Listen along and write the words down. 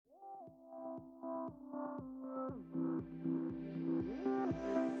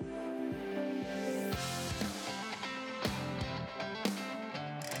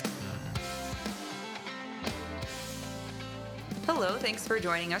thanks for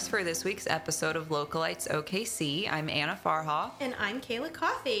joining us for this week's episode of Localites OKC. I'm Anna Farha. And I'm Kayla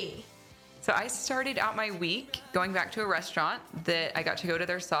Coffee. So I started out my week going back to a restaurant that I got to go to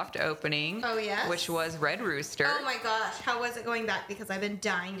their soft opening. Oh, yes? Which was Red Rooster. Oh my gosh, how was it going back? Because I've been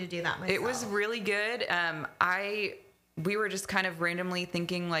dying to do that myself. It was really good. We were just kind of randomly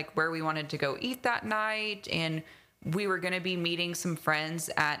thinking like where we wanted to go eat that night, and we were going to be meeting some friends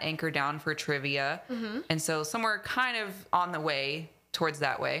at Anchor Down for trivia. Mm-hmm. And so somewhere kind of on the way towards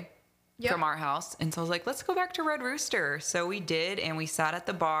that way from our house. And so I was like, let's go back to Red Rooster. So we did, and we sat at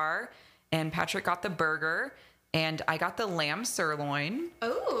the bar, and Patrick got the burger, and I got the lamb sirloin.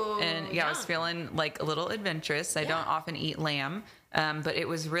 Oh, and I was feeling like a little adventurous. I don't often eat lamb, but it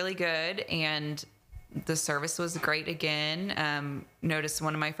was really good, and the service was great again. Noticed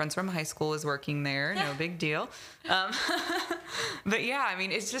one of my friends from high school was working there. No big deal. But yeah, I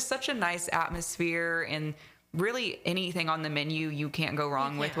mean, it's just such a nice atmosphere, and really anything on the menu, you can't go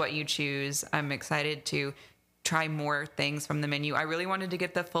wrong with what you choose. I'm excited to try more things from the menu. I really wanted to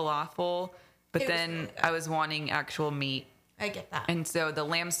get the falafel, but then I was wanting actual meat. I get that. And so the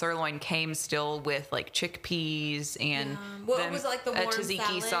lamb sirloin came still with like chickpeas and what was it, like the warm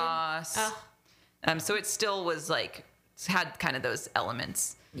tzatziki salad? sauce. So it still was like, had kind of those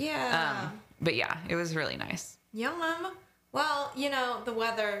elements. Yeah. But yeah, it was really nice. Yum. Well, the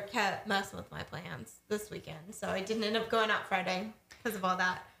weather kept messing with my plans this weekend, so I didn't end up going out Friday because of all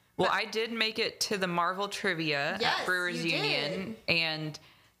that. Well, I did make it to the Marvel trivia at Brewers Union. And,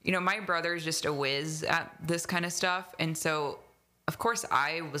 my brother's just a whiz at this kind of stuff. And so, of course,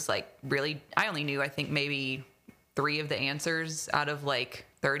 I was like I only knew, I think, maybe 3 of the answers out of like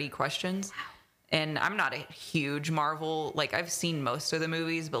 30 questions. Wow. And I'm not a huge Marvel, like I've seen most of the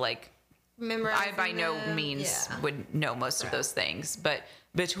movies, but like I by no means would know most of those things. But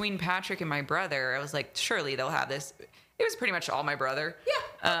between Patrick and my brother, I was like, surely they'll have this. It was pretty much all my brother.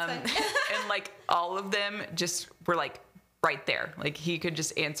 Yeah. And like all of them just were like right there. Like he could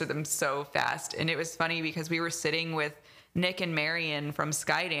just answer them so fast. And it was funny because we were sitting with Nick and Marion from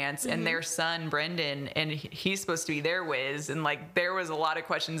Skydance and their son, Brendan, and he's supposed to be their whiz. And like, there was a lot of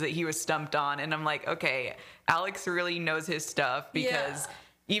questions that he was stumped on. And I'm like, okay, Alex really knows his stuff because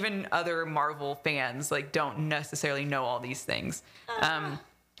even other Marvel fans like don't necessarily know all these things.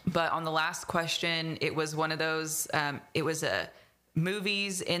 But on the last question, it was one of those, it was a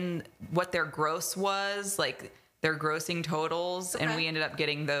movies in what their gross was, like their grossing totals. Okay. And we ended up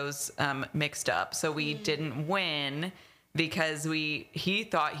getting those mixed up. So we didn't win because he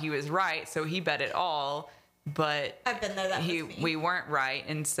thought he was right. So he bet it all, but I've been there, we weren't right.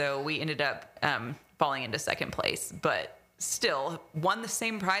 And so we ended up falling into second place, but still won the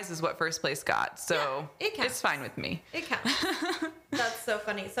same prize as what first place got. So it's fine with me. It counts. That's so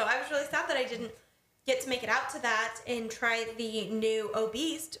funny. So I was really sad that I didn't get to make it out to that and try the new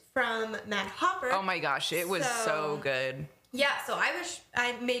Obese from Mad Hopper. Oh my gosh, it was so good. Yeah, so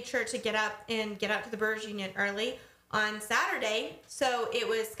I made sure to get up to the Brewers Union early on Saturday. So it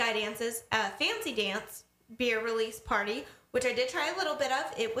was Skydance's Fancy Dance beer release party, which I did try a little bit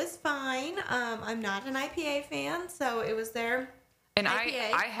of. It was fine. I'm not an IPA fan, so it was their and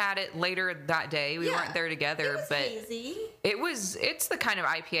IPA. I had it later that day. We weren't there together, it was hazy. It's the kind of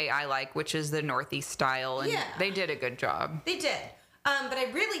IPA I like, which is the Northeast style, and they did a good job. They did. But I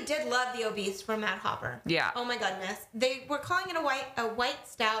really did love the Obese from Mad Hopper. Yeah. Oh my goodness. They were calling it a white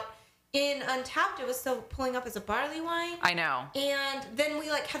stout. In Untapped, it was still pulling up as a barley wine. I know. And then we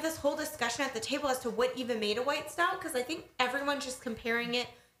had this whole discussion at the table as to what even made a white stout, because I think everyone's just comparing it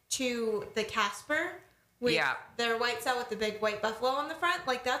to the Casper with their white stout with the big white buffalo on the front.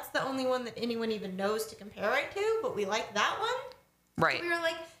 Like, that's the only one that anyone even knows to compare it to, but we like that one. Right. So we were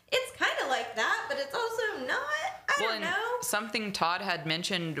like, it's kind of like that, but it's also not. I don't know. Something Todd had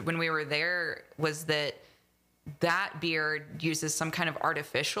mentioned when we were there was that beer uses some kind of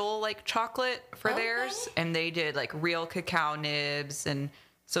artificial like chocolate for theirs, and they did like real cacao nibs, and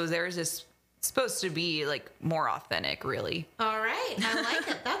so theirs is supposed to be like more authentic, really. All right, I like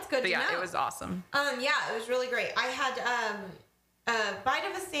it. That's good to know. It was awesome. It was really great. I had a bite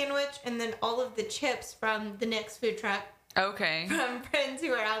of a sandwich and then all of the chips from the Nick's food truck. Okay. From friends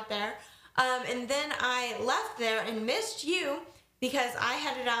who are out there. And then I left there and missed you because I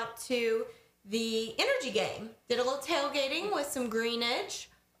headed out to the Energy Game. Did a little tailgating with some Greenidge,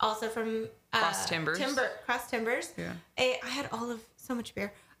 also from Cross Timbers. Cross Timbers. Yeah. I had so much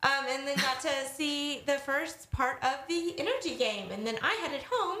beer. And then got to see the first part of the Energy Game. And then I headed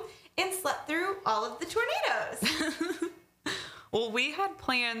home and slept through all of the tornadoes. Well, we had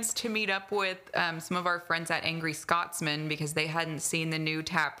plans to meet up with some of our friends at Angry Scotsman because they hadn't seen the new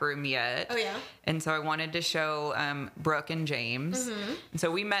tap room yet. Oh, yeah? And so I wanted to show Brooke and James. And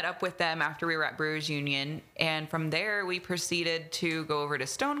so we met up with them after we were at Brewers Union. And from there, we proceeded to go over to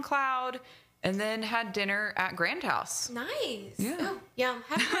Stone Cloud and then had dinner at Grand House. Nice. Yeah. Oh, yeah,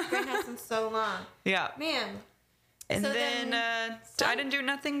 I haven't been to Grand House in so long. Yeah. Man. And So then I didn't do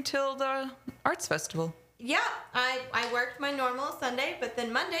nothing till the Arts Festival. Yeah, I worked my normal Sunday, but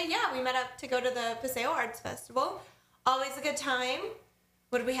then Monday, yeah, we met up to go to the Paseo Arts Festival. Always a good time.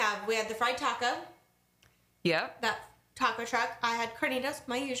 What did we have? We had the fried taco, Yep. that taco truck. I had carnitas,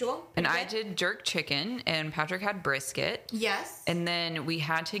 my usual. And I Good. did jerk chicken, and Patrick had brisket. Yes. And then we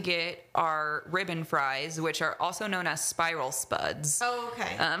had to get our ribbon fries, which are also known as spiral spuds. Oh,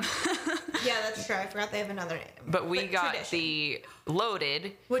 okay. Yeah, that's true. I forgot they have another name. But we got tradition, the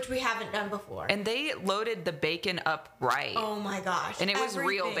loaded, which we haven't done before. and they loaded the bacon up right. Oh my gosh. And it was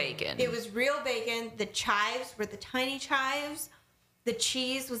real Everything. bacon. It was real bacon. The chives were the tiny chives. The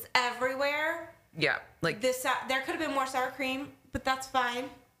cheese was everywhere. Yeah, like There could have been more sour cream, but that's fine.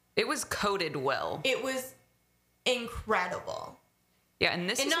 it was coated well. It was incredible. Yeah, and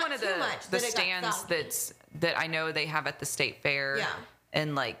this And is not one of too much the that it got stands soggy. that I know they have at the state fair. Yeah.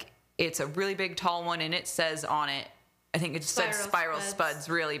 And like it's a really big tall one, and it says on it, I think it said spiral spuds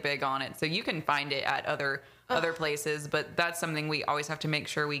really big on it. So you can find it at other places, but that's something we always have to make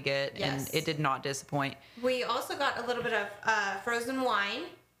sure we get, Yes. and it did not disappoint. We also got a little bit of frozen wine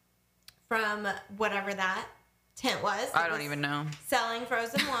from whatever that tent was. I don't even know. Selling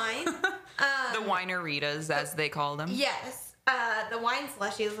frozen wine. The wineritas, as they call them. Yes. The wine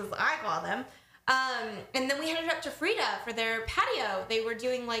slushies, as I call them. And then we headed up to Frida for their patio. They were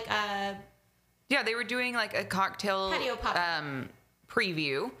doing like a Yeah, they were doing like a cocktail Patio pop.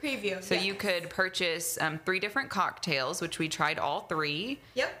 preview. preview. So yes. you could purchase 3 different cocktails, which we tried all 3.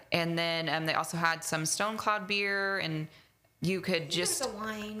 Yep. And then they also had some Stone Cloud beer, and you could just There's a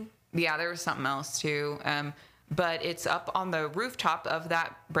wine. yeah, there was something else too. But it's up on the rooftop of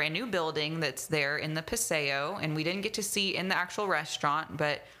that brand new building that's there in the Paseo, and we didn't get to see in the actual restaurant,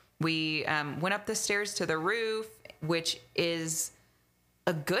 but we went up the stairs to the roof, which is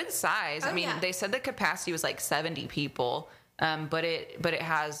a good size. I mean, yeah. they said the capacity was like 70 people, but it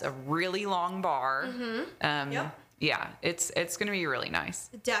has a really long bar. Yep. Yeah, it's going to be really nice.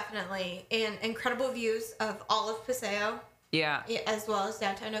 Definitely. And incredible views of all of Paseo, Yeah. as well as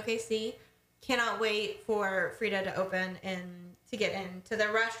downtown OKC. Cannot wait for Frida to open and to get into the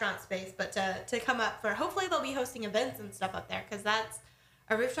restaurant space, but to come up for, hopefully they'll be hosting events and stuff up there, because that's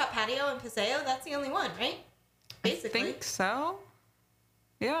a rooftop patio in Paseo. That's the only one, right? Basically. I think so.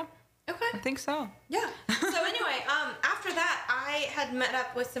 Yeah, I Okay. think so. Yeah. So anyway, after that, I had met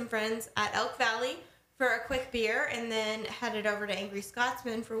up with some friends at Elk Valley for a quick beer, and then headed over to Angry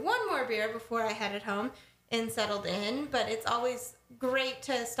Scotsman for one more beer before I headed home and settled in. But it's always great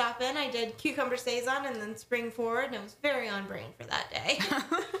to stop in. I did Cucumber Saison and then Spring Forward, and it was very on brain for that day.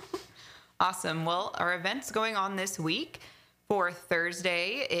 Awesome. Well, our event's going on this week. For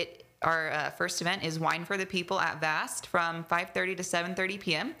Thursday, our first event is Wine for the People at Vast from 5:30 to 7:30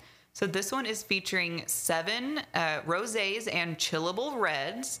 p.m. So this one is featuring 7 rosés and chillable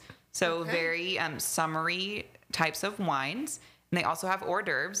reds. So Okay. very summery types of wines. And they also have hors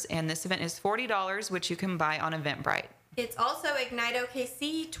d'oeuvres. And this event is $40, which you can buy on Eventbrite. It's also Ignite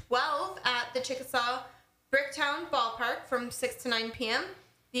OKC 12 at the Chickasaw Bricktown Ballpark from 6 to 9 p.m.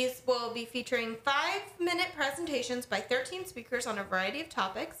 These will be featuring 5-minute presentations by 13 speakers on a variety of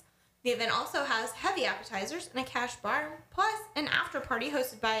topics. The event also has heavy appetizers and a cash bar, plus an after party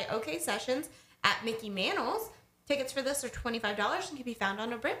hosted by OK Sessions at Mickey Mantle's. Tickets for this are $25 and can be found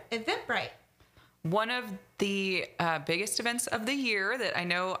on Eventbrite. One of the biggest events of the year that I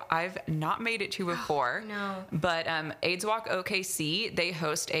know I've not made it to before. No. But AIDS Walk OKC, they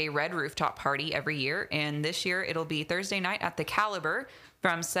host a red rooftop party every year. And this year it'll be Thursday night at the Caliber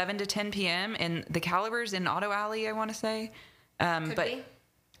from 7 to 10 p.m. And the Caliber's in Auto Alley, I want to say. Could But be.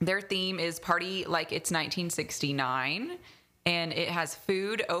 their theme is Party Like It's 1969. And it has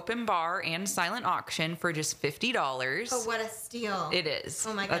food, open bar, and silent auction for just $50. Oh, what a steal. It is.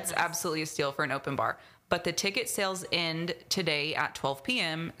 Oh my That's goodness. absolutely a steal for an open bar. But the ticket sales end today at 12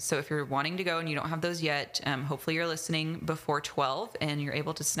 p.m. So if you're wanting to go and you don't have those yet, hopefully you're listening before 12 and you're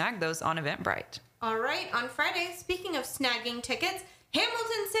able to snag those on Eventbrite. All right, on Friday, speaking of snagging tickets,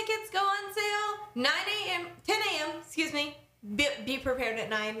 Hamilton's tickets go on sale 10 a.m., excuse me. Be prepared at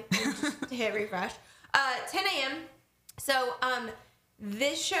 9 and just hit refresh. 10 a.m. So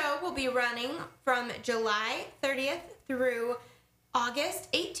this show will be running from July 30th through August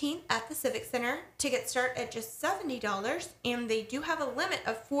 18th at the Civic Center. Tickets start at just $70, and they do have a limit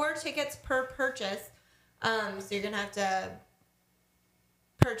of 4 tickets per purchase. So you're going to have to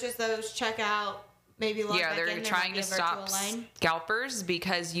purchase those, check out, maybe log back in. They're trying to stop scalpers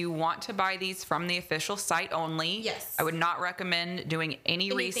because you want to buy these from the official site only. Yes. I would not recommend doing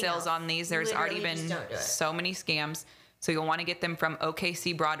anything resales else on these. There's Literally already been so many scams. So you'll want to get them from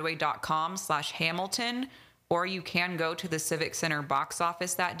okcbroadway.com/Hamilton, or you can go to the Civic Center box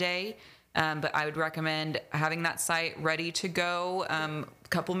office that day. But I would recommend having that site ready to go a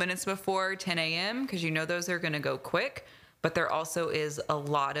couple minutes before 10 a.m. because you know those are going to go quick. But there also is a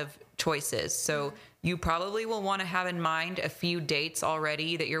lot of choices. So you probably will want to have in mind a few dates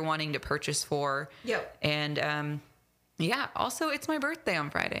already that you're wanting to purchase for. Yep. And also it's my birthday on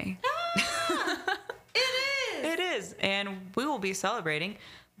Friday. It is. And we will be celebrating.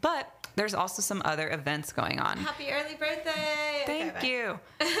 But there's also some other events going on. Happy early birthday. Thank you.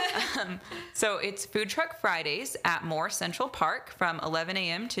 So it's Food Truck Fridays at Moore Central Park from 11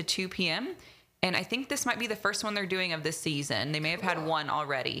 a.m. to 2 p.m. And I think this might be the first one they're doing of this season. They may have had one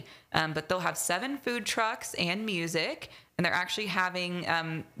already. But they'll have 7 food trucks and music. And they're actually having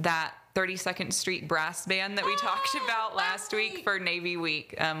that 32nd Street Brass Band that we talked about last week for Navy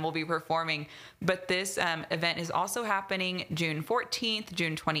Week will be performing. But this event is also happening June 14th,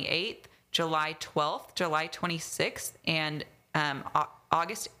 June 28th, July 12th, July 26th, and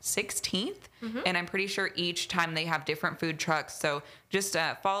August 16th. And I'm pretty sure each time they have different food trucks. So just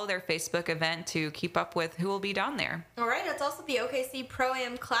follow their Facebook event to keep up with who will be down there. All right. It's also the OKC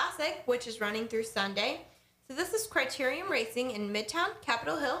Pro-Am Classic, which is running through Sunday. So this is Criterium Racing in Midtown,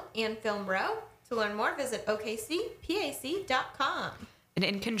 Capitol Hill, and Film Row. To learn more, visit okcpac.com. And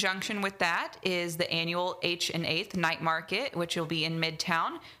in conjunction with that is the annual H&8 Night Market, which will be in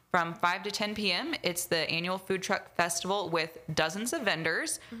Midtown from 5 to 10 p.m. It's the annual food truck festival with dozens of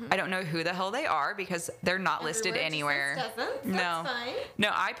vendors. I don't know who the hell they are because they're not listed anywhere. Dozens. No. That's fine.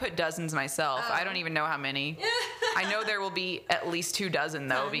 No, I put dozens myself. I don't even know how many. I know there will be at least 2 dozen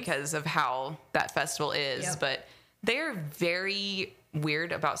though because of how that festival is. Yep. But they're very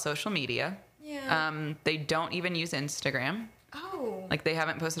weird about social media. Yeah. They don't even use Instagram. Oh. Like they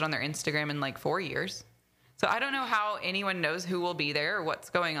haven't posted on their Instagram in like 4 years. So I don't know how anyone knows who will be there or what's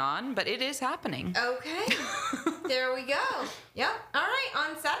going on, but it is happening. Okay. There we go. Yep. All right.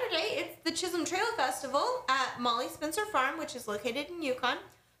 On Saturday, it's the Chisholm Trail Festival at Molly Spencer Farm, which is located in Yukon,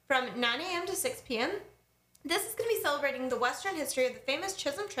 from 9 a.m. to 6 p.m. This is going to be celebrating the Western history of the famous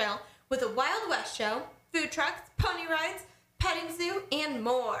Chisholm Trail with a Wild West show, food trucks, pony rides, petting zoo, and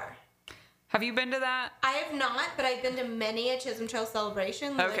more. Have you been to that? I have not, but I've been to many a Chisholm Trail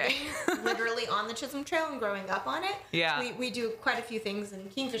celebration. Okay. Literally on the Chisholm Trail and growing up on it. Yeah. We do quite a few things in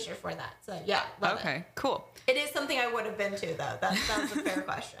Kingfisher for that. So, yeah, love it. Okay, cool. It is something I would have been to, though. That sounds a fair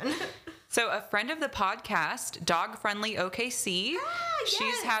question. So a friend of the podcast, Dog Friendly OKC, she's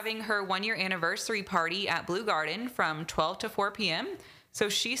yes. having her 1-year anniversary party at Blue Garden from 12 to 4 p.m. So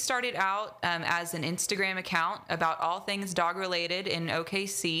she started out as an Instagram account about all things dog related in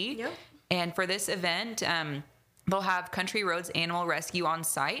OKC. Yep. And for this event, they'll have Country Roads Animal Rescue on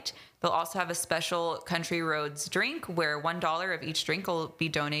site. They'll also have a special Country Roads drink where $1 of each drink will be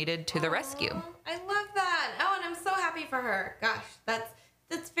donated to the rescue. I love that. Oh, and I'm so happy for her. Gosh,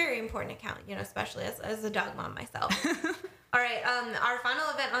 that's very important account, especially as a dog mom myself. All right, our final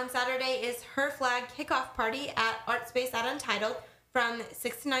event on Saturday is Her Flag Kickoff Party at Art Space at Untitled from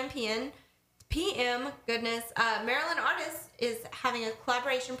 6 to 9 p.m. Maryland Artists is having a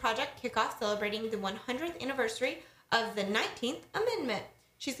collaboration project kickoff celebrating the 100th anniversary of the 19th Amendment.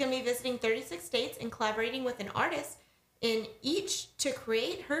 She's going to be visiting 36 states and collaborating with an artist in each to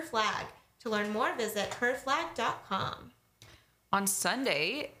create her flag. To learn more, visit herflag.com. On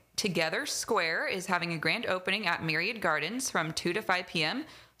Sunday, Together Square is having a grand opening at Myriad Gardens from 2 to 5 p.m.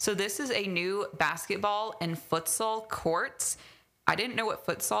 So this is a new basketball and futsal courts. I didn't know what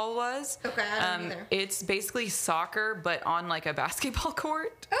futsal was. Okay, I don't either. It's basically soccer, but on like a basketball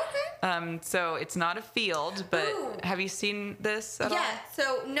court. Okay. So it's not a field, but Ooh. Have you seen this at all? Yeah,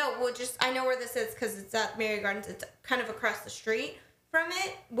 so no, I know where this is because it's at Myriad Gardens. It's kind of across the street from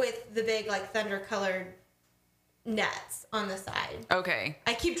it with the big like thunder colored nets on the side. Okay.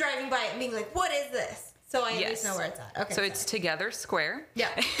 I keep driving by it and being like, what is this? So I at least know where it's at. Okay. So it's Together Square. Yeah.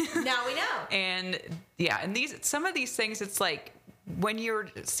 Now we know. And some of these things, it's like when you're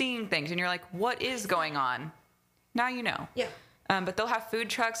seeing things and you're like, what is going on? Now you know. Yeah. But they'll have food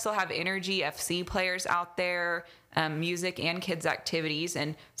trucks. They'll have Energy FC players out there, music and kids activities.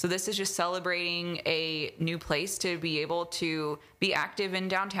 And so this is just celebrating a new place to be able to be active in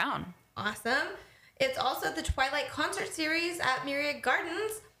downtown. Awesome. It's also the Twilight Concert Series at Myriad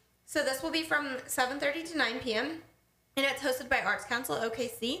Gardens. So this will be from 7:30 to 9 p.m. and it's hosted by Arts Council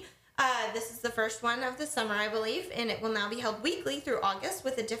OKC. This is the first one of the summer, I believe, and it will now be held weekly through August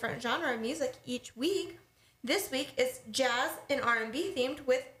with a different genre of music each week. This week is jazz and R&B themed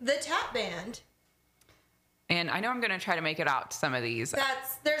with the Tap Band. And I know I'm going to try to make it out to some of these.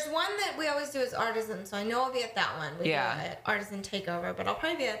 There's one that we always do as Artisan, so I know I'll be at that one. We do an Artisan Takeover, but I'll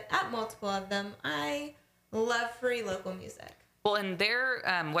probably be at multiple of them. I love free local music. Well, in their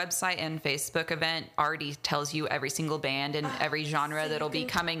website and Facebook event already tells you every single band and every genre that'll be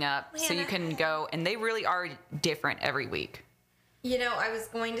coming up. So you can go, and they really are different every week. You know, I was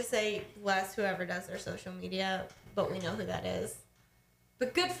going to say bless whoever does their social media, but we know who that is.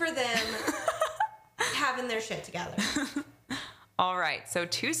 But good for them having their shit together. All right. So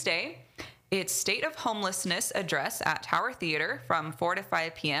Tuesday, it's State of Homelessness Address at Tower Theater from 4 to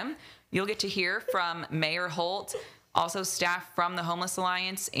 5 p.m. You'll get to hear from Mayor Holt, also staff from the Homeless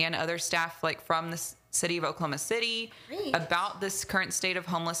Alliance and other staff like from the city of Oklahoma City about this current state of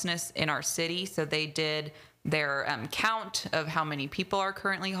homelessness in our city. So they did their count of how many people are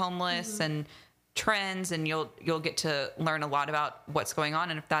currently homeless and trends, and you'll get to learn a lot about what's going on.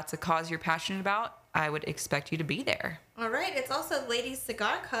 And if that's a cause you're passionate about, I would expect you to be there. All right. It's also Ladies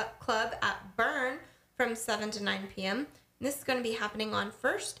Cigar Club at Burn from 7 to 9 p.m. And this is going to be happening on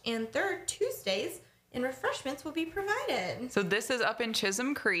 1st and 3rd Tuesdays, and refreshments will be provided. So this is up in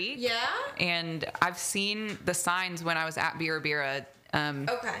Chisholm Creek. Yeah? And I've seen the signs when I was at Bira Bira.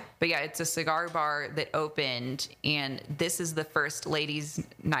 Okay. But yeah, it's a cigar bar that opened, and this is the first ladies'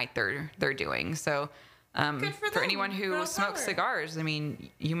 night they're doing. So Good for them. anyone who Girl smokes power. cigars, I mean,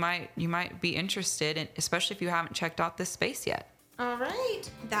 you might be interested, in, especially if you haven't checked out this space yet. All right.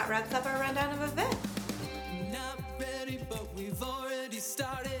 That wraps up our rundown of events. Not ready, but we've already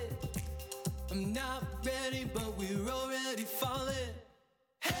started. I'm not ready, but we're already falling.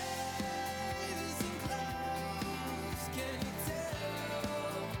 Hey, listen close, can you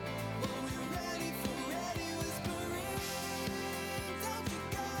tell? What we're ready for, whispering. Don't you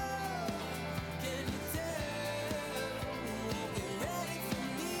go, can you tell? What we're ready for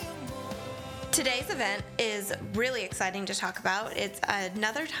me and more. Today's event is really exciting to talk about. It's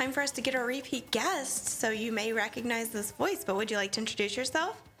another time for us to get a repeat guest, so you may recognize this voice, but would you like to introduce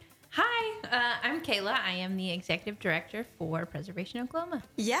yourself? Hi, I'm Kayla. I am the Executive Director for Preservation Oklahoma.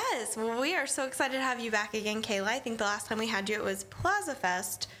 Yes, well, we are so excited to have you back again, Kayla. I think the last time we had you, it was Plaza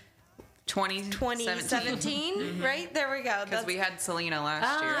Fest 2017, right? There we go. Because we had Selena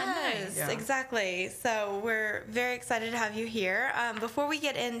last year. Yes, Yeah. exactly. So we're very excited to have you here. Before we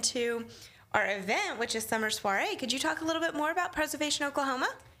get into our event, which is Summer Soiree, could you talk a little bit more about Preservation Oklahoma?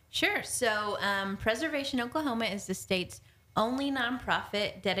 Sure. So, Preservation Oklahoma is the state's only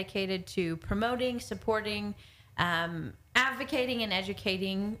nonprofit dedicated to promoting, supporting, advocating, and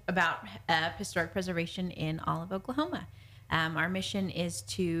educating about historic preservation in all of Oklahoma. Our mission is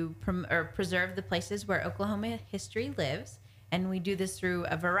to preserve the places where Oklahoma history lives, and we do this through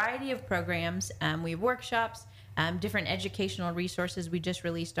a variety of programs. We have workshops, different educational resources. We just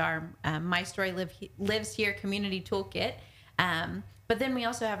released our My Story Lives Here community toolkit. But then we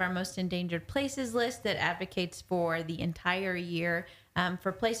also have our most endangered places list that advocates for the entire year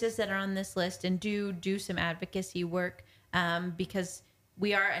for places that are on this list, and do some advocacy work because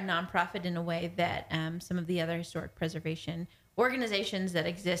we are a nonprofit in a way that some of the other historic preservation organizations that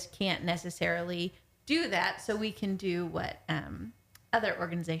exist can't necessarily do that. So we can do what other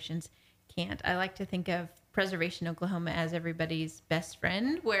organizations can't. I like to think of Preservation Oklahoma as everybody's best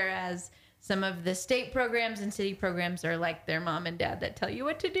friend, whereas some of the state programs and city programs are like their mom and dad that tell you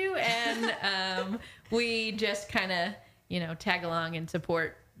what to do. And we just kind of, tag along and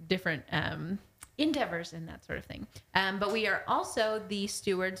support different endeavors and that sort of thing. But we are also the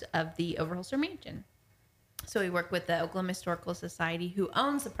stewards of the Overholser Mansion. So we work with the Oklahoma Historical Society, who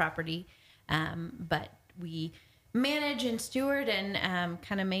owns the property, but we manage and steward and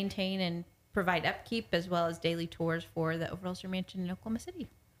kind of maintain and provide upkeep as well as daily tours for the Overholser Mansion in Oklahoma City.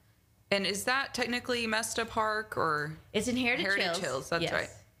 And is that technically Mesta Park or? It's in Heritage Hills. That's yes. right.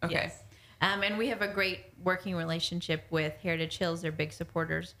 Okay. Yes. And we have a great working relationship with Heritage Hills. They're big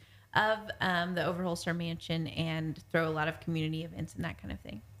supporters of the Overholser Mansion and throw a lot of community events and that kind of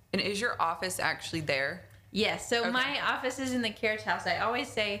thing. And is your office actually there? Yes. So Okay. my office is in the Carriage House. I always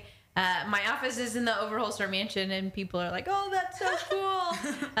say my office is in the Overholser Mansion, and people are like, "Oh, that's so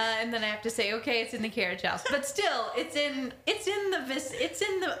cool," and then I have to say, "Okay, it's in the Carriage House," but still, it's in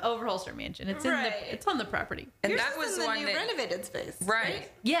the Overholser Mansion. It's Right. it's on the property. And Yours that is was in the the one new that renovated space,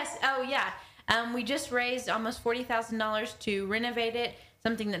 right. Yes. Oh, yeah. We just raised almost $40,000 to renovate it.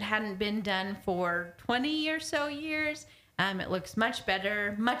 something that hadn't been done for 20 or so years. It looks much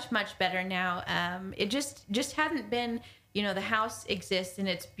better, much better now. It just hadn't been, the house exists and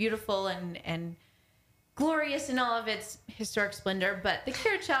it's beautiful and glorious in all of its historic splendor, but the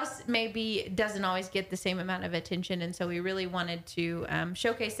carriage house maybe doesn't always get the same amount of attention. And so we really wanted to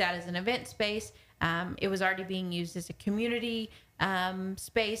showcase that as an event space. It was already being used as a community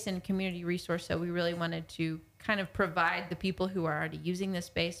space and community resource. So we really wanted to kind of provide the people who are already using this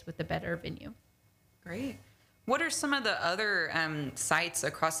space with a better venue. Great. What are some of the other sites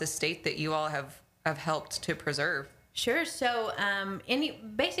across the state that you all have helped to preserve? Sure. So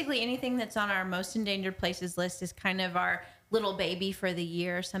basically anything that's on our most endangered places list is kind of our little baby for the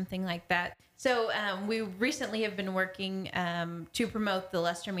year or something like that. So we recently have been working to promote the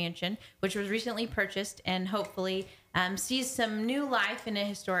Lester Mansion, which was recently purchased and hopefully sees some new life in a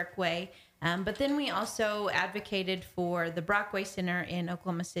historic way. But then we also advocated for the Brockway Center in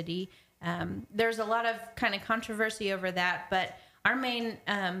Oklahoma City. There's a lot of kind of controversy over that, but our main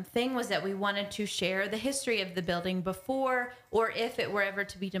thing was that we wanted to share the history of the building before or if it were ever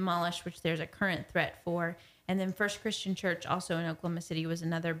to be demolished, which there's a current threat for. And then First Christian Church, also in Oklahoma City, was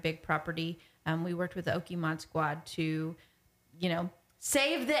another big property. We worked with the Okie Mod Squad to,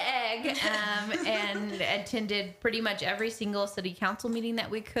 save the egg and attended pretty much every single city council meeting that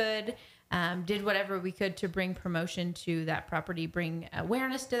we could. Did whatever we could to bring promotion to that property, bring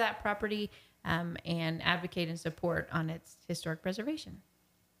awareness to that property, and advocate and support on its historic preservation.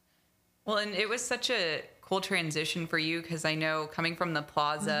 Well, and it was such a cool transition for you because I know coming from the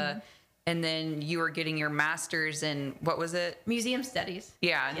plaza and then you were getting your master's in, what was it? Museum studies.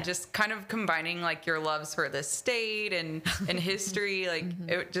 Yeah, and just kind of combining like your loves for the state and history, like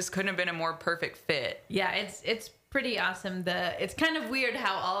it just couldn't have been a more perfect fit. Yeah, it's pretty awesome. It's kind of weird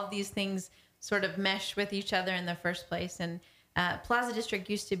how all of these things sort of mesh with each other in the first place. And Plaza District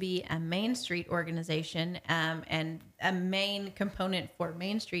used to be a Main Street organization, and a main component for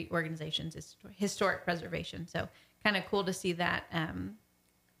Main Street organizations is historic preservation. So kind of cool to see that,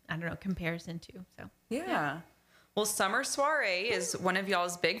 comparison too. So yeah. Well, Summer Soiree is one of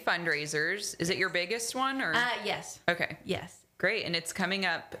y'all's big fundraisers. Is it your biggest one or? Yes. Okay. Yes. Great. And it's coming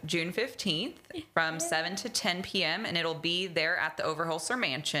up June 15th from 7 to 10 p.m. and it'll be there at the Overholser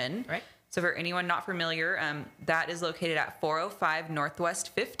Mansion. Right. So for anyone not familiar, that is located at 405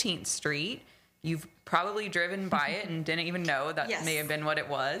 Northwest 15th Street. You've probably driven by it and didn't even know that may have been what it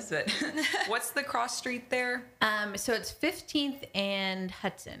was. But what's the cross street there? So it's 15th and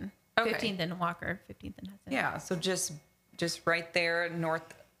Hudson. Okay. 15th and Walker, 15th and Hudson. Yeah, so just right there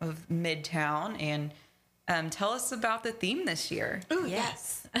north of Midtown. And tell us about the theme this year. Ooh,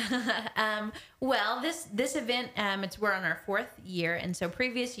 yes. Well, this event, we're on our 4th year, and so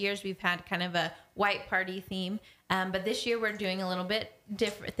previous years we've had kind of a white party theme, but this year we're doing a little bit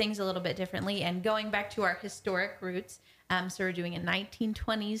differently, and going back to our historic roots. So we're doing a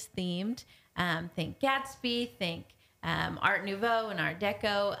 1920s themed. Think Gatsby, think Art Nouveau and Art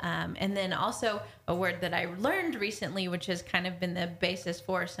Deco, and then also a word that I learned recently, which has kind of been the basis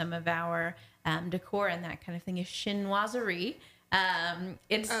for some of our decor and that kind of thing, is chinoiserie.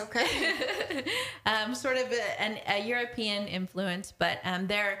 It's okay. Sort of a European influence, but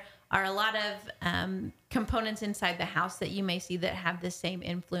there are a lot of components inside the house that you may see that have the same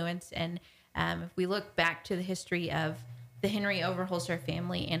influence. And if we look back to the history of the Henry Overholser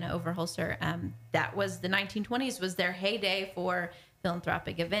family and Overholser, that was the 1920s was their heyday for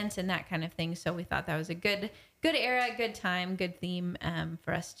philanthropic events and that kind of thing. So we thought that was a good era, good time, good theme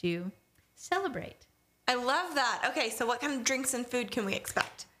for us to celebrate. I love that. Okay, so what kind of drinks and food can we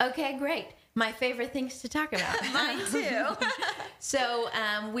expect? Okay, great. My favorite things to talk about. Mine too. So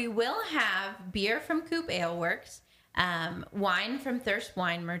we will have beer from Coop Ale Works, wine from Thirst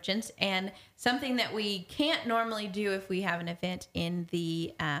Wine Merchants, and something that we can't normally do if we have an event in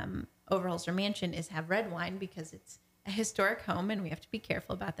the Overholser Mansion is have red wine because it's a historic home and we have to be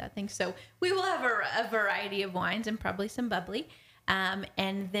careful about that thing. So we will have a variety of wines and probably some bubbly.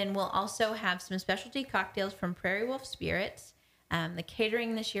 And then we'll also have some specialty cocktails from Prairie Wolf Spirits. The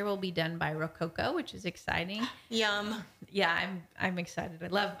catering this year will be done by Rococo, which is exciting. Yum. Yeah, I'm excited. I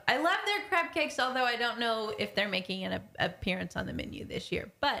love their crab cakes, although I don't know if they're making an appearance on the menu this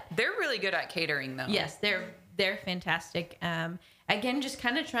year. But they're really good at catering, though. Yes, they're fantastic. Again, just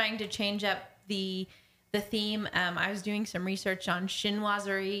kind of trying to change up the theme. I was doing some research on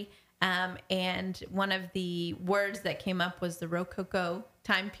chinoiserie. And one of the words that came up was the Rococo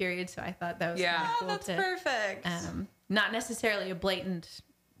time period. So I thought that was kind of cool. That's perfect. Not necessarily a blatant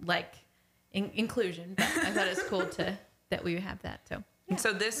inclusion, but I thought it's cool that we would have that. So And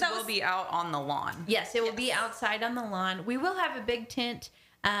so this That will was- be out on the lawn. Yes, it will be outside on the lawn. We will have a big tent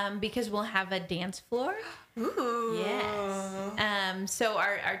because we'll have a dance floor. Ooh. Yes. So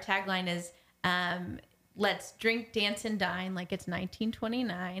our tagline is let's drink, dance, and dine like it's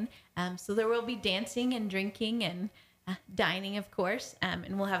 1929. So there will be dancing and drinking and dining, of course.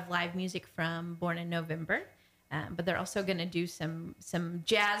 And we'll have live music from Born in November. But they're also going to do some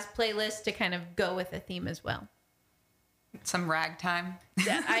jazz playlists to kind of go with the theme as well. Some ragtime.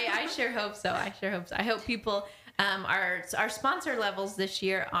 Yeah, I sure hope so. I hope people, our sponsor levels this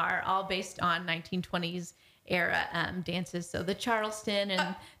year are all based on 1920s era dances. So the Charleston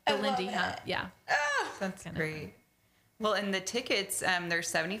and the Lindy Hop. Yeah. That's Kinda great. Well, and the tickets, they're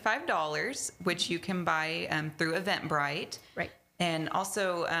 $75, which you can buy through Eventbrite. Right. And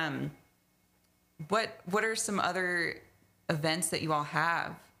also, what are some other events that you all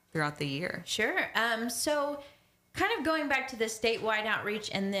have throughout the year? Sure. So kind of going back to the statewide outreach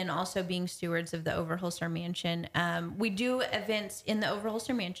and then also being stewards of the Overholser Mansion, we do events in the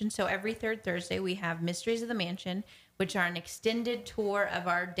Overholser Mansion. So every third Thursday we have Mysteries of the Mansion, which are an extended tour of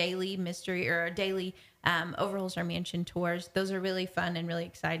our daily mystery or our daily Overholser Mansion tours. Those are really fun and really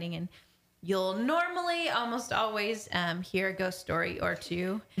exciting. And you'll normally almost always hear a ghost story or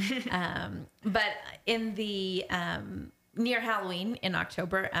two. But in the near Halloween in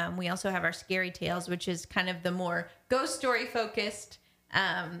October, we also have our Scary Tales, which is kind of the more ghost story focused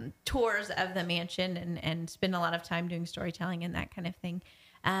tours of the mansion and spend a lot of time doing storytelling and that kind of thing.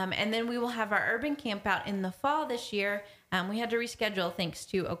 And then we will have our urban camp out in the fall this year. We had to reschedule thanks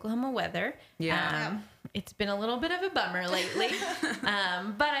to Oklahoma weather. Yeah. It's been a little bit of a bummer lately,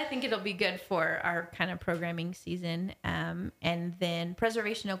 but I think it'll be good for our kind of programming season. And then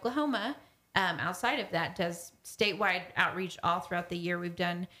Preservation Oklahoma, outside of that, does statewide outreach all throughout the year. We've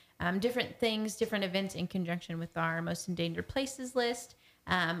done different things, different events in conjunction with our Most Endangered Places list.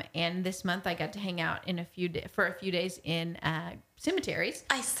 And this month I got to hang out for a few days in cemeteries.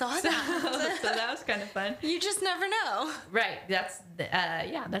 I saw that. So that was kind of fun. You just never know. Right.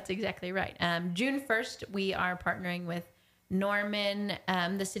 That's exactly right. June 1st, we are partnering with Norman,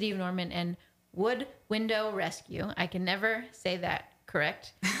 the city of Norman, and Wood Window Rescue. I can never say that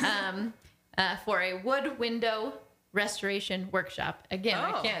correct. For a wood window restoration workshop. Again,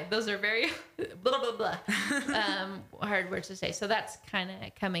 I can't. Those are very blah, blah, blah. Hard words to say. So that's kind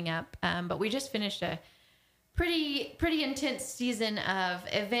of coming up. But we just finished a pretty intense season of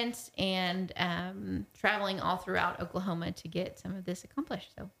events and traveling all throughout Oklahoma to get some of this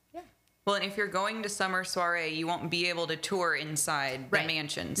accomplished. So yeah. Well, and if you're going to Summer Soiree, you won't be able to tour inside the Right.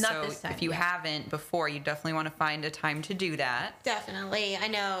 mansion. Not so this time, if you yeah. haven't before, you definitely want to find a time to do that. Definitely. I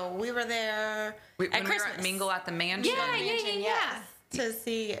know. We were there When at we Christmas. were at Mingle at the Mansion. Yeah. To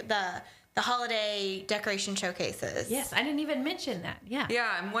see the holiday decoration showcases. Yes, I didn't even mention that. Yeah.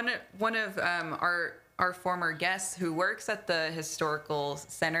 Yeah, and one of our former guests who works at the historical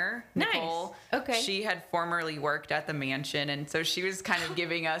center, Nice. Nicole. Okay. She had formerly worked at the mansion, and so she was kind of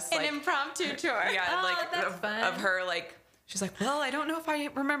giving us An like impromptu tour. yeah, Oh, like that's of, fun. of her like. She's like, well, I don't know if I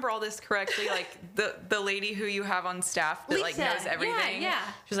remember all this correctly. Like the lady who you have on staff that like Lisa. knows everything. Yeah.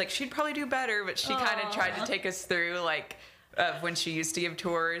 She's like, she'd probably do better, but she kind of tried to take us through like when she used to give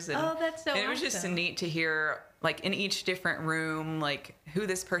tours. And, Oh, that's so and it was just awesome. neat to hear like in each different room, like who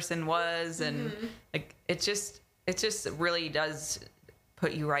this person was. And like, it just really does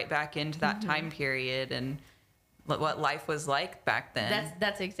put you right back into that time period and what life was like back then.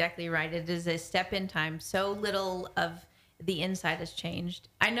 That's exactly right. It is a step in time. So little of the inside has changed.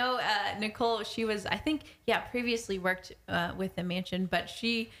 I know Nicole, she was, I think, previously worked with the mansion, but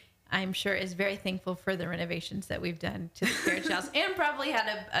she, I'm sure, is very thankful for the renovations that we've done to the carriage house and probably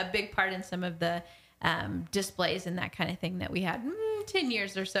had a big part in some of the displays and that kind of thing that we had 10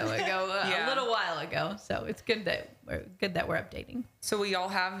 years or so ago, Yeah. a little while ago. So it's good that we're updating. So we all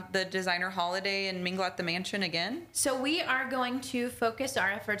have the designer holiday and Mingle at the Mansion again. So we are going to focus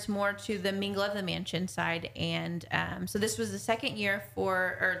our efforts more to the Mingle of the Mansion side. And so this was the second year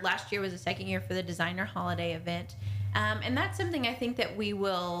last year was the second year for the designer holiday event. And that's something I think that we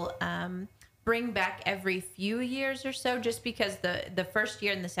will bring back every few years or so, just because the first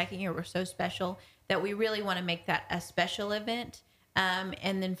year and the second year were so special that we really want to make that a special event.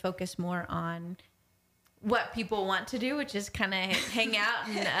 And then focus more on what people want to do, which is kind of hang out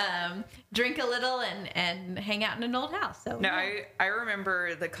and drink a little and hang out in an old house. So No, I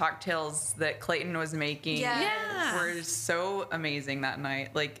remember the cocktails that Clayton was making Yeah. were so amazing that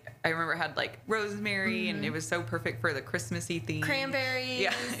night. Like I remember it had like rosemary and it was so perfect for the Christmassy theme. Cranberries.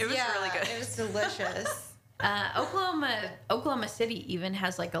 Yeah, it was really good. It was delicious. Oklahoma City even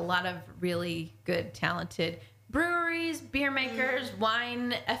has like a lot of really good, talented breweries, beer makers,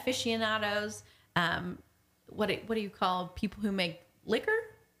 wine aficionados. What do you call people who make liquor?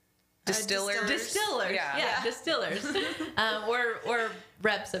 Distillers. Distillers. Yeah. Distillers. or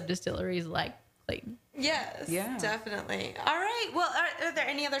reps of distilleries like Clayton. Yes, Yeah. definitely. All right. Well, are there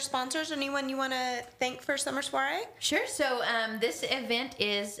any other sponsors? Anyone you want to thank for Summer Soiree? Sure. So this event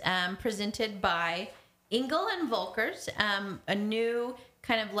is presented by Engel and Volkers, a new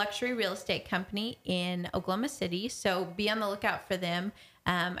kind of luxury real estate company in Oklahoma City. So be on the lookout for them.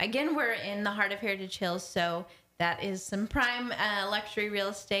 Again, we're in the heart of Heritage Hills, so that is some prime luxury real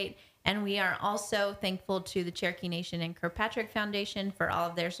estate. And we are also thankful to the Cherokee Nation and Kirkpatrick Foundation for all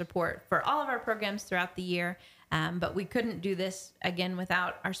of their support for all of our programs throughout the year. But we couldn't do this, again,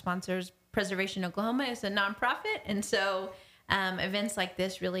 without our sponsors. Preservation Oklahoma is a nonprofit, and so events like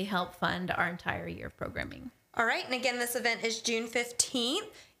this really help fund our entire year of programming. All right. And again, this event is June 15th.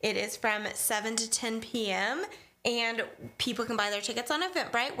 It is from 7 to 10 p.m. And people can buy their tickets on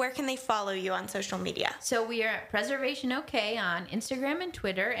Eventbrite. Where can they follow you on social media? So we are at Preservation OK on Instagram and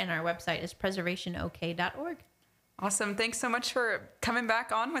Twitter, and our website is preservationok.org. Awesome. Thanks so much for coming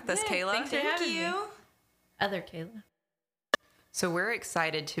back on with us, Kayla. thanks for having me. Other Kayla. So we're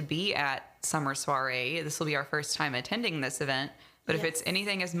excited to be at Summer Soiree. This will be our first time attending this event. But if it's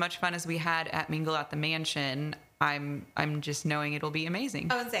anything as much fun as we had at Mingle at the Mansion, I'm just knowing it'll be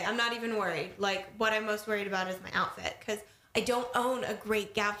amazing. I would say I'm not even worried. Like, what I'm most worried about is my outfit, because I don't own a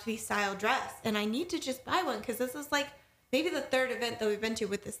great Gatsby style dress, and I need to just buy one, because this is like maybe the third event that we've been to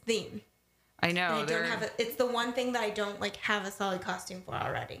with this theme. I know. And I don't have it's the one thing that I don't like have a solid costume for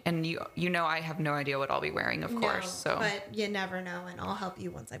already. And you know I have no idea what I'll be wearing, of course. So But you never know, and I'll help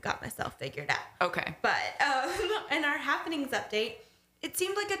you once I've got myself figured out. okay. But in our happenings update, it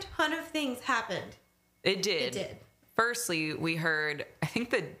seemed like a ton of things happened. It did. It did. Firstly, we heard, I think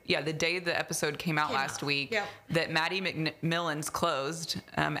the day the episode came out last week, Yep. that Maddie McMillan's closed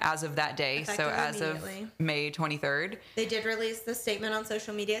as of that day. So Effective as of immediately. May 23rd. They did release the statement on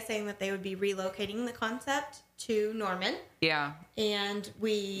social media saying that they would be relocating the concept to Norman. Yeah. And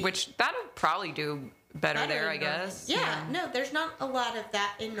Which that'll probably do better there, in I guess. Norman. Yeah, no, there's not a lot of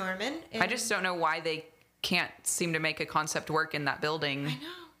that in Norman. I just don't know why they can't seem to make a concept work in that building. I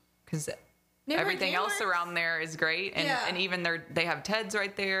know. Because Never everything again else works. around there is great. And, Yeah. and even they have Ted's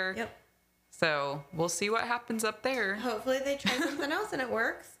right there. Yep. So we'll see what happens up there. Hopefully they try something else and it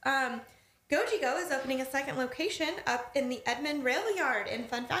works. Goji Go is opening a second location up in the Edmond Rail Yard. And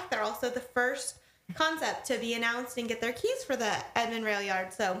fun fact, they're also the first concept to be announced and get their keys for the Edmond Rail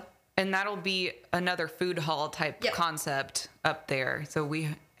Yard. So And that'll be another food hall type Yep. concept up there. So we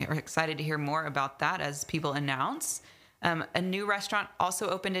are excited to hear more about that as people announce. A new restaurant also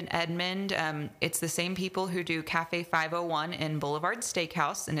opened in Edmond. It's the same people who do Cafe 501 in Boulevard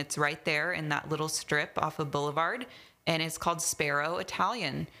Steakhouse, and it's right there in that little strip off of Boulevard. And it's called Sparrow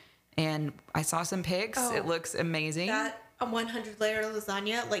Italian. And I saw some pics. Oh, it looks amazing. that a 100-layer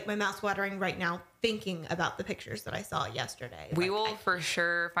lasagna, like my mouth's watering right now thinking about the pictures that I saw yesterday. We Like, will I for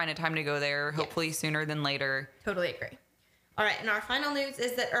sure find a time to go there, hopefully sooner than later. totally agree. All right, and our final news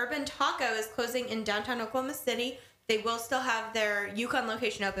is that Urban Taco is closing in downtown Oklahoma City. They will still have their Yukon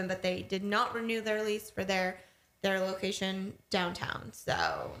location open, but they did not renew their lease for their location downtown.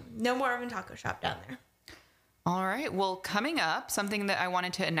 So no more Urban Taco Shop down there. All right. Well, coming up, something that I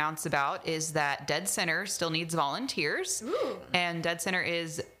wanted to announce about is that Dead Center still needs volunteers. Ooh. And Dead Center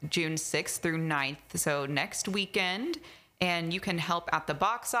is June 6th through 9th, so next weekend. And you can help at the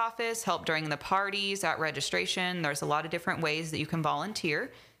box office, help during the parties, at registration. There's a lot of different ways that you can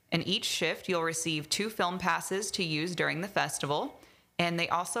volunteer. And each shift, you'll receive 2 film passes to use during the festival. And they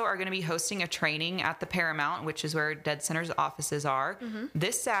also are going to be hosting a training at the Paramount, which is where Dead Center's offices are,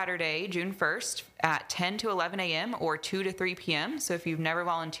 this Saturday, June 1st, at 10 to 11 a.m. or 2 to 3 p.m. So if you've never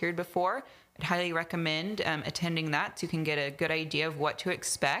volunteered before, I'd highly recommend attending that so you can get a good idea of what to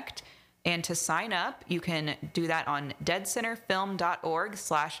expect. And to sign up, you can do that on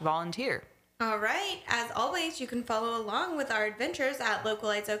deadcenterfilm.org/volunteer. All right. As always, you can follow along with our adventures at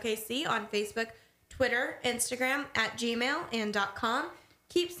Localites OKC on Facebook, Twitter, Instagram, at Gmail, and .com.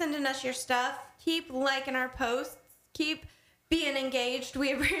 Keep sending us your stuff. Keep liking our posts. Keep being engaged.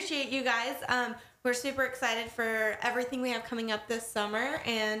 We appreciate you guys. We're super excited for everything we have coming up this summer.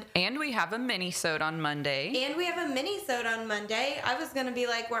 And we have a mini-sode on Monday. we have a mini-sode on Monday. I was going to be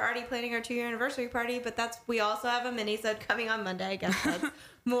like, we're already planning our 2-year anniversary party, but we also have a mini-sode coming on Monday. I guess that's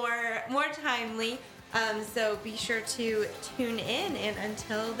more timely. So be sure to tune in. And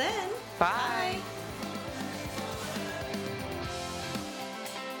until then, Bye.